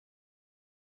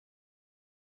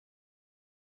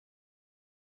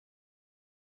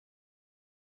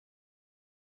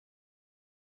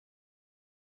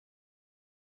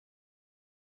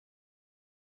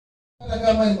hata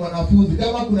kama ni mwanafunzi,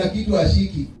 kama kuna kitu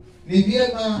ashiki, ni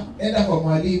vyema enda kwa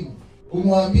mwalimu,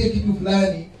 umwambie kitu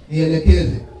fulani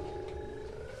nielekeze.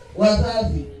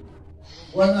 Wazazi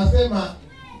wanasema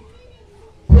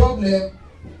problem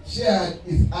shared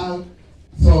is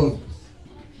unsolved.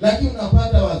 Lakini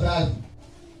unapata wazazi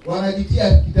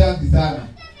wanajitia kitanzi sana,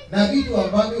 na vitu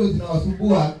ambavyo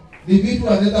zinawasumbua ni vitu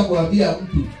wanaweza kuambia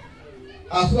mtu.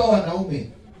 Aswa wanaume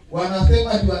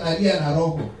wanasema ati wanalia na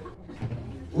roho.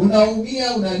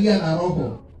 Unaumia, unalia na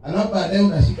roho, alafu baadaye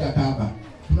unashika kamba.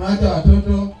 Tunaacha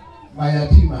watoto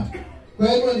mayatima.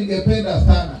 Kwa hivyo ningependa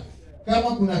sana,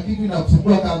 kama kuna kitu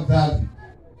inakusumbua kama mzazi,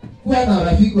 kuwa na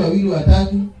rafiki wawili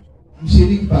watatu,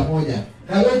 mshiriki pamoja.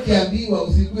 Na wewe ukiambiwa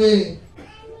usikue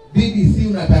BBC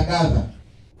unatangaza.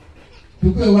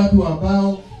 Tukue watu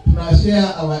ambao tunashare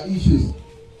our issues.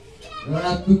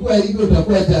 Na tukua hivyo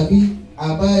utakuwa jamii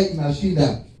ambayo ina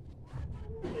shida.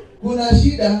 Kuna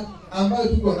shida ambayo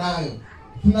tuko nayo,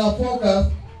 tuna focus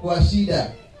kwa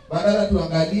shida badala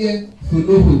tuangalie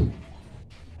suluhu.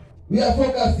 We are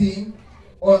focusing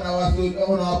on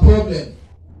our problem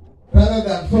rather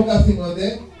than focusing on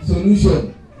the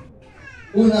solution.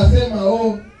 Unasema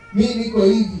mimi niko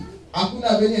hivi,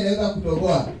 hakuna venye naweza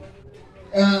kutoboa.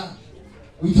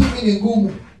 Uchumi ni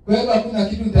ngumu, kwa hivyo hakuna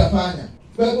kitu nitafanya.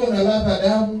 Kwa hivyo unalala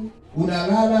damu,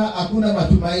 unalala, hakuna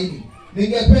matumaini.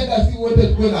 Ningependa si wote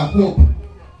tuwe na hope.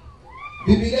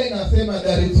 Biblia inasema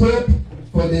there is hope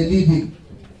for the living.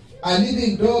 A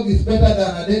living dog is better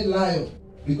than a dead lion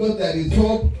because there is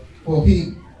hope for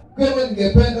him. Kwa hivyo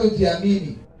ningependa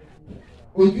ujiamini,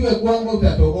 ujue kwamba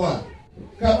utatoboa.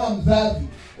 Kama mzazi,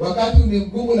 wakati ni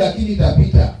mgumu lakini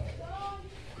itapita.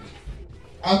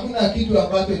 Hakuna kitu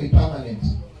ambacho ni permanent.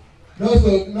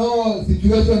 No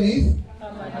situation is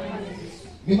permanent.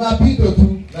 Ni mapito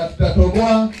tu, na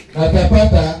tutatoboa na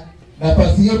tutapata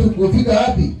nafasi yetu kufika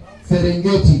wapi?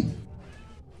 Serengeti.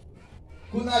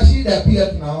 Kuna shida pia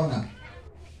tunaona.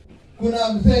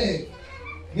 Kuna mzee,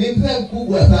 ni mzee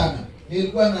mkubwa sana.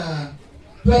 Nilikuwa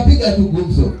tunapiga tu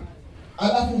gumzo.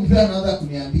 Alafu mzee anaanza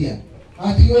kuniambia,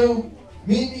 ati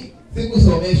mimi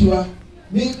sikusomeshwa,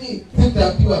 mimi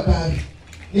sikutafutiwa kazi.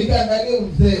 Nikaangalia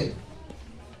mzee,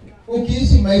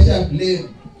 ukiishi maisha blame,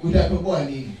 utatoboa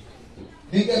nini?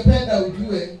 Ningependa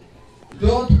ujue,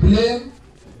 don't blame,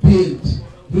 build.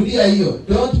 Rudia hiyo,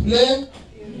 don't blame.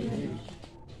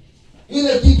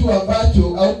 Ile kitu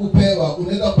ambacho au kupewa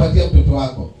unaweza kupatia mtoto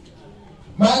wako.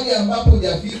 Mahali ambapo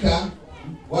hujafika,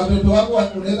 watoto wako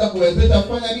wanaweza kuwezesha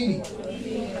kufanya nini?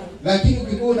 Lakini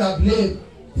ukikuwa na blame,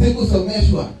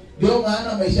 sikusomeshwa, ndio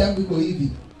maana maisha yangu iko hivi.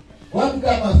 Watu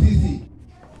kama sisi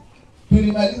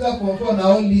tulimaliza form na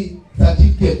only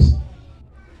certificate,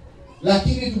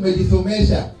 lakini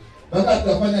tumejisomesha mpaka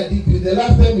tukafanya degree. The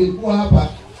last time nilikuwa hapa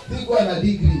sikuwa na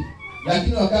degree,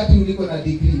 lakini wakati uliko na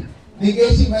degree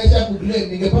ningeishi maisha kublame,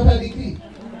 ningepata degree.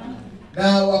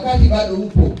 Na wakati bado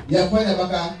upo ya kufanya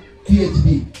mpaka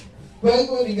PhD. Kwa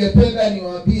hivyo ningependa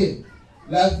niwaambie,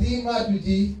 lazima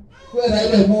tujikuwe na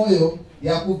ile moyo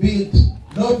ya kubuild,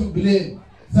 not to blame.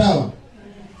 Sawa?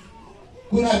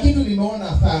 Kuna kitu nimeona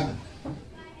sana,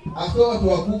 hasa watu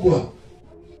wakubwa.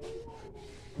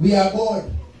 We are bored.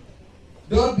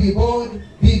 Don't be bored,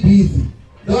 be busy.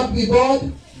 Don't be bored,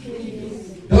 be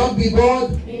busy. Don't be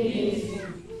bored, be busy.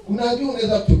 Unajua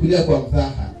unaweza kuchukulia kwa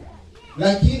mzaha,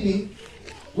 lakini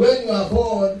when you are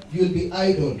bored, you will be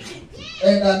idle.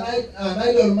 And an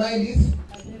idle mind is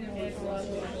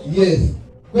yes.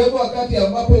 Kwa hivyo wakati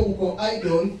ambapo uko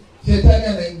idle, shetani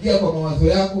anaingia kwa mawazo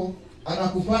yako,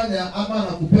 anakufanya ama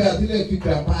anakupea zile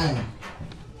fikra mbaya.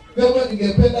 Kwa hivyo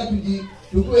ningependa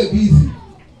tukue busy.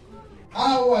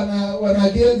 Au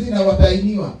wanagenzi na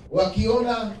watainiwa,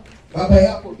 wakiona baba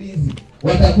yako busy,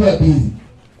 watakuwa busy.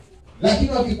 Lakini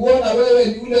wakikuona wewe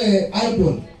ni ule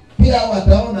idol, pia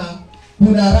wataona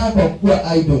kuna raha kwa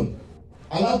kuwa idol.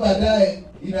 Alafu baadaye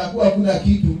inakuwa kuna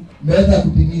kitu meweza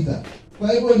kutimiza.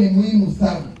 Kwa hivyo ni muhimu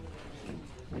sana,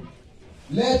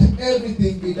 let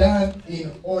everything be done in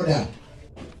order.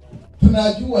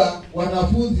 Tunajua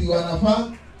wanafunzi wanafaa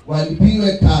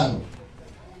walipiwe karo,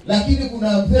 lakini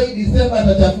kuna mzee Disemba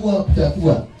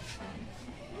atachafua.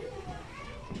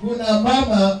 Kuna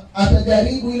mama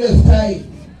atajaribu ile style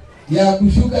ya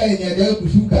kushuka yenye hajawahi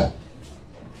kushuka,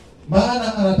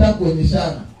 maana anataka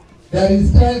kuonyeshana. There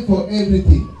is time for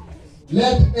everything.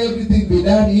 Let everything be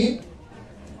done in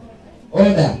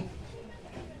order.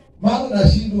 Maana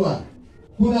unashindwa.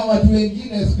 Kuna watu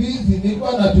wengine siku hizi,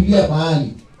 nilikuwa natulia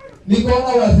mahali, nikaona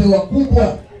wazee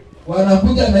wakubwa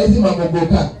wanakuja na hizi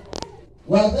magogoka,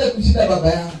 wazee kushinda baba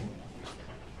yangu,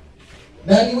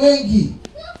 na ni wengi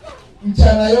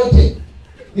mchana yote.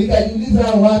 Nikajiuliza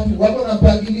watu wako na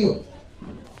mpangilio.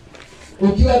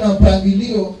 Ukiwa na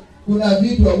mpangilio, kuna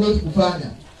vitu hauwezi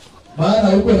kufanya,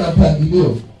 maana uko na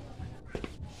mpangilio.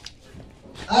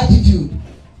 Attitude.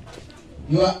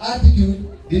 Your attitude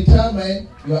determines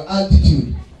your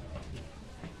altitude.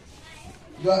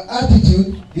 Your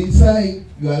attitude decides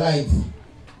your life.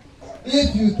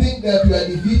 If you think that you are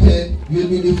defeated, you will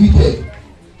be defeated.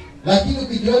 Lakini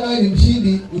ukijiona wewe ni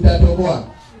mshindi, utatoboa.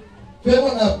 Kwa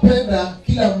hivyo napenda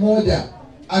kila mmoja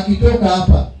akitoka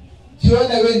hapa,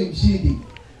 jione wewe ni mshindi.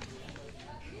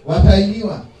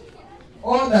 Watainiwa.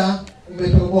 Ona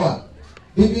umetoboa.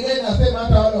 Biblia inasema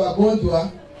hata wale wagonjwa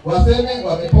waseme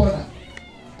wamepona.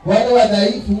 Wale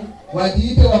wadhaifu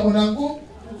wajiite wako na nguvu.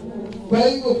 Kwa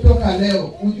hivyo kutoka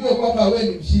leo ujue kwamba wewe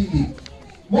ni mshindi.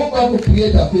 Mungu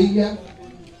hakucreate a failure.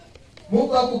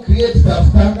 Mungu hakucreate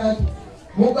substandard.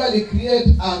 Mungu alicreate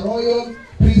a royal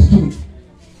priesthood.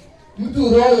 Mtu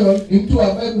royal ni mtu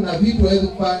ambaye kuna vitu hawezi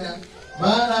kufanya,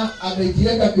 maana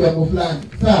amejiweka kiwango fulani.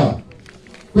 Sawa?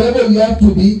 Kwa hivyo we have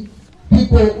to be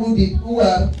people who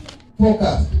are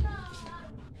focused.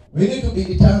 We need to be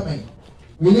determined.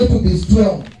 We need to be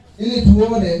strong. Ili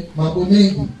tuone mambo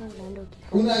mengi.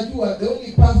 Unajua, the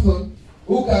only person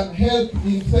who can help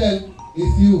himself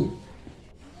is you.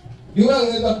 Ni wewe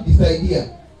unaweza kujisaidia.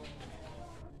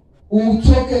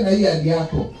 Uchoke na hii hali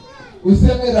yako.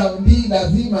 Useme raundi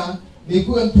lazima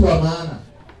nikuwe mtu wa maana.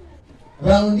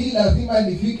 Raundi lazima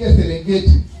nifike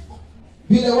Serengeti.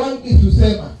 Vile wangi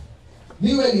tusema,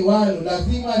 niwe liwalo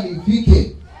lazima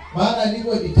nifike. Maana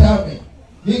niko determined,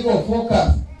 niko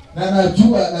focus na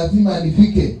najua lazima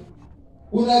nifike.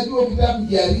 Unajua ukitaka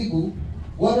kujaribu,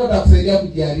 watu watakusaidia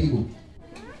kujaribu.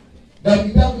 Na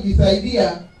ukitaka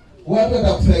kujisaidia, watu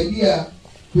watakusaidia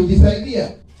kujisaidia.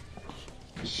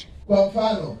 Kwa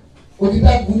mfano,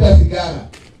 ukitaka kuvuta sigara,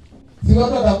 si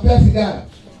watu watakupea sigara.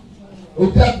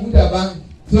 Ukitaka kuvuta bangi,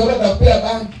 si watu watakupea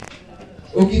bangi.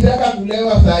 Ukitaka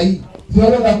kulewa sahi, si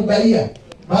watu watakubaia.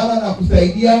 Maana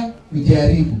nakusaidia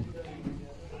kujaribu.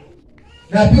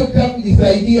 Na pia ukitaka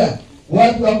kujisaidia,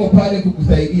 watu wako pale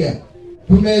kukusaidia.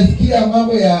 Tumesikia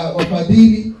mambo ya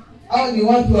wafadhili, au ni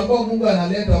watu ambao Mungu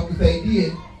analeta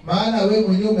wakusaidie, maana wewe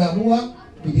mwenyewe umeamua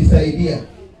kujisaidia.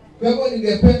 Kwa hivyo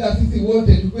ningependa sisi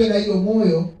wote tukue na hiyo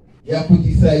moyo ya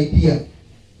kujisaidia.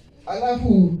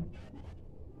 Alafu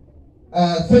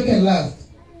second last,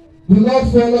 do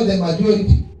not follow the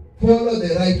majority, follow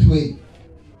the right way.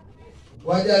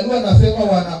 Wajaluo nasema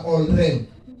wana all.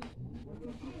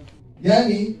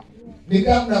 Yaani ni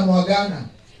kama mnamwagana,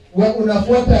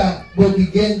 unafuata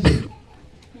bogigenje.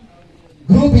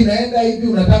 Group inaenda hivi,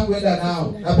 unataka kuenda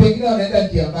nao, na pengine wanaenda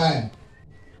njia mbaya.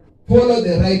 Follow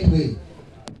the right way.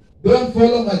 Don't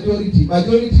follow majority.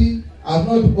 Majority are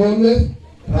not always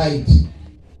right.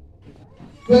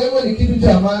 Kwa hivyo ni kitu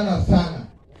cha maana sana.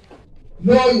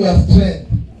 Know your strength.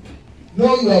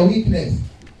 Know your weakness.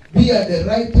 Be at the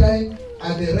right time,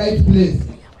 at the right place.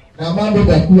 Na mambo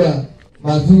yatakuwa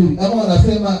mazuri. Ama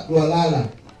wanasema walala.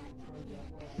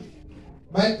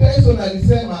 Mike Tyson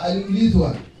alisema,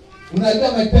 aliulizwa,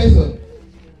 unajua Mike Tyson,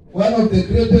 one of the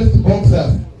greatest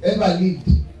boxers ever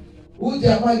lived. Huyu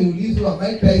jamaa aliulizwa,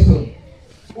 Mike Tyson,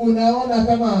 unaona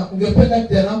kama ungependa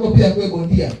kijana wangu pia kuwe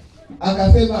bondia?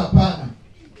 Akasema hapana.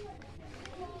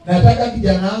 Nataka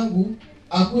kijana wangu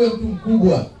akuwe mtu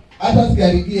mkubwa, hata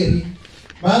sikaribie ring.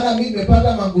 Maana mimi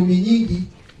nimepata mangumi nyingi,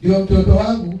 ndio mtoto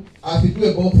wangu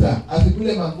asikue boxer,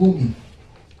 asikule mangumi.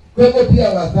 Kwa hivyo pia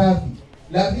wazazi,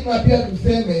 lazima pia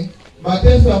tuseme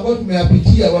mateso ambayo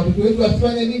tumeyapitia, watoto wetu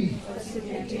wasifanye nini?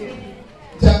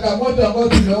 Changamoto ambayo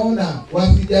tumeona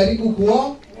wasijaribu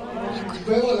kuoa.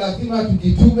 Kwa hivyo lazima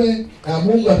tujitume na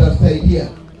Mungu atatusaidia.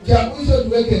 Cha mwisho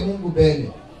tuweke Mungu mbele.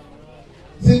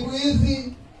 Siku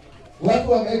hizi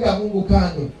watu wameweka Mungu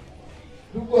kando.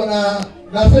 Tuko na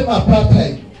nasema part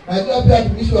time. Najua pia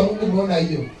watumishi wa Mungu umeona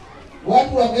hiyo.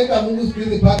 Watu wameweka Mungu siku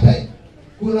hizi part time.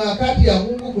 Kuna wakati ya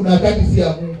Mungu, kuna wakati si ya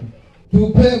Mungu.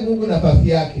 Tupe Mungu nafasi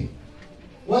yake.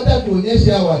 Wacha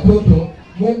tuonyeshe hao watoto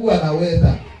Mungu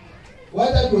anaweza.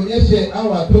 Wacha tuonyeshe hao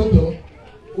watoto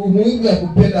umuhimu ya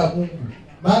kupenda Mungu.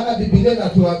 Maana Biblia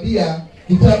inatuambia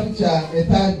kitabu cha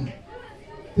Methali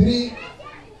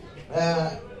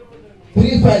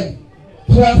 3:5,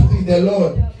 trust in the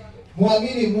Lord.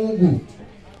 Muamini Mungu.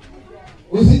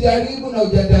 Usijaribu na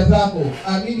ujanja zako,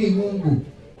 amini Mungu.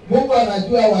 Mungu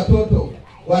anajua watoto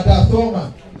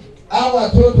watasoma, au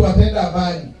watoto wataenda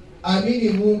mbali. Amini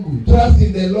Mungu. Trust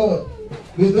in the Lord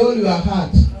with all your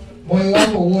heart, moyo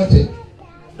wako wote.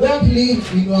 Don't live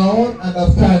in your own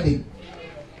understanding.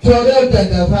 Chorea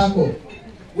ujanja zako.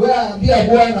 Wewe ambia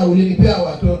Bwana, ulinipea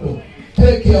watoto,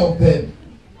 take care of them.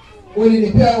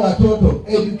 Ulinipea watoto,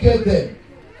 educate them.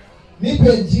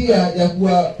 Nipe njia ya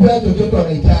kuwapea chochote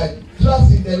wanahitaji.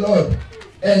 trust in the Lord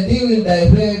and he will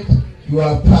direct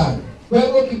your path. Kwa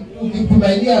hivyo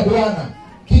ukitumainia Bwana,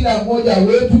 kila mmoja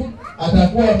wetu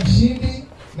atakuwa mshindi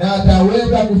na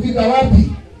ataweza kufika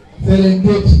wapi?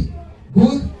 Serengeti.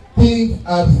 Good things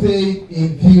are said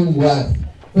in few words.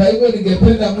 Kwa hivyo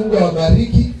ningependa Mungu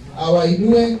awabariki,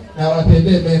 awainue na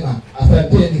awatendee mema.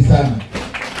 Asanteni sana.